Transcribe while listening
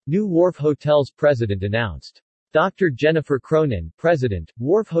New Wharf Hotels president announced. Dr. Jennifer Cronin, president,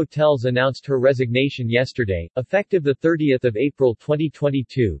 Wharf Hotels announced her resignation yesterday, effective 30 April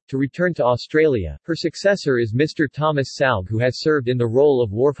 2022, to return to Australia. Her successor is Mr. Thomas Salg, who has served in the role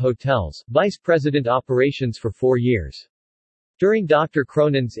of Wharf Hotels, Vice President Operations for 4 years. During Dr.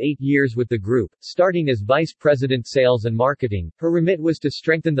 Cronin's 8 years with the group, starting as Vice President Sales and Marketing, her remit was to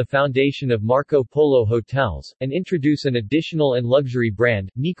strengthen the foundation of Marco Polo Hotels, and introduce an additional and luxury brand,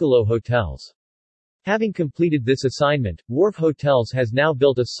 Nicolo Hotels. Having completed this assignment, Wharf Hotels has now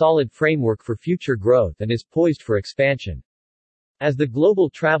built a solid framework for future growth and is poised for expansion. As the global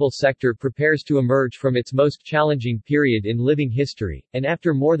travel sector prepares to emerge from its most challenging period in living history, and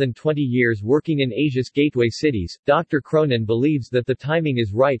after more than 20 years working in Asia's gateway cities, Dr. Cronin believes that the timing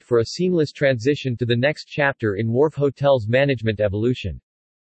is right for a seamless transition to the next chapter in Wharf Hotels' management evolution.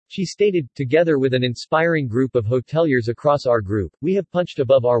 She stated, "Together with an inspiring group of hoteliers across our group, we have punched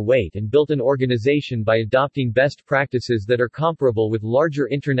above our weight and built an organization by adopting best practices that are comparable with larger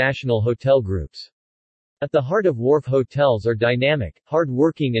international hotel groups." At the heart of Wharf Hotels are dynamic,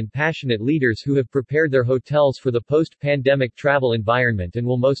 hard-working and passionate leaders who have prepared their hotels for the post-pandemic travel environment and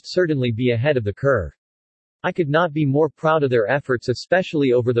will most certainly be ahead of the curve. I could not be more proud of their efforts,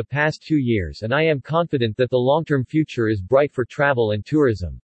 especially over the past 2 years, and I am confident that the long-term future is bright for travel and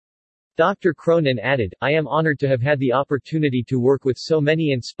tourism. Dr. Cronin added, "I am honored to have had the opportunity to work with so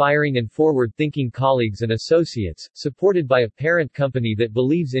many inspiring and forward-thinking colleagues and associates, supported by a parent company that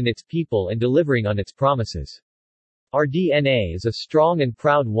believes in its people and delivering on its promises. Our DNA is a strong and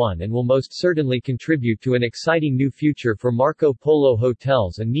proud one and will most certainly contribute to an exciting new future for Marco Polo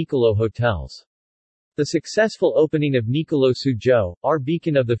Hotels and Nicolo Hotels." The successful opening of Nicolo Suzhou, our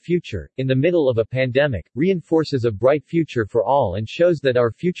beacon of the future, in the middle of a pandemic, reinforces a bright future for all and shows that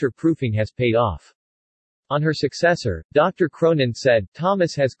our future-proofing has paid off. On her successor, Dr. Cronin said,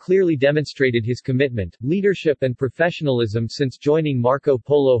 "Thomas has clearly demonstrated his commitment, leadership and professionalism since joining Marco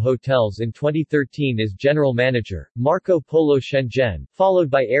Polo Hotels in 2013 as General Manager, Marco Polo Shenzhen, followed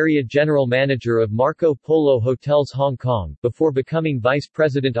by Area General Manager of Marco Polo Hotels Hong Kong, before becoming Vice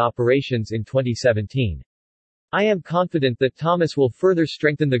President Operations in 2017. I am confident that Thomas will further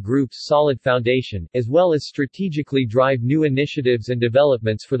strengthen the group's solid foundation, as well as strategically drive new initiatives and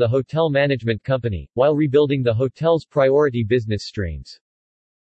developments for the hotel management company, while rebuilding the hotel's priority business streams."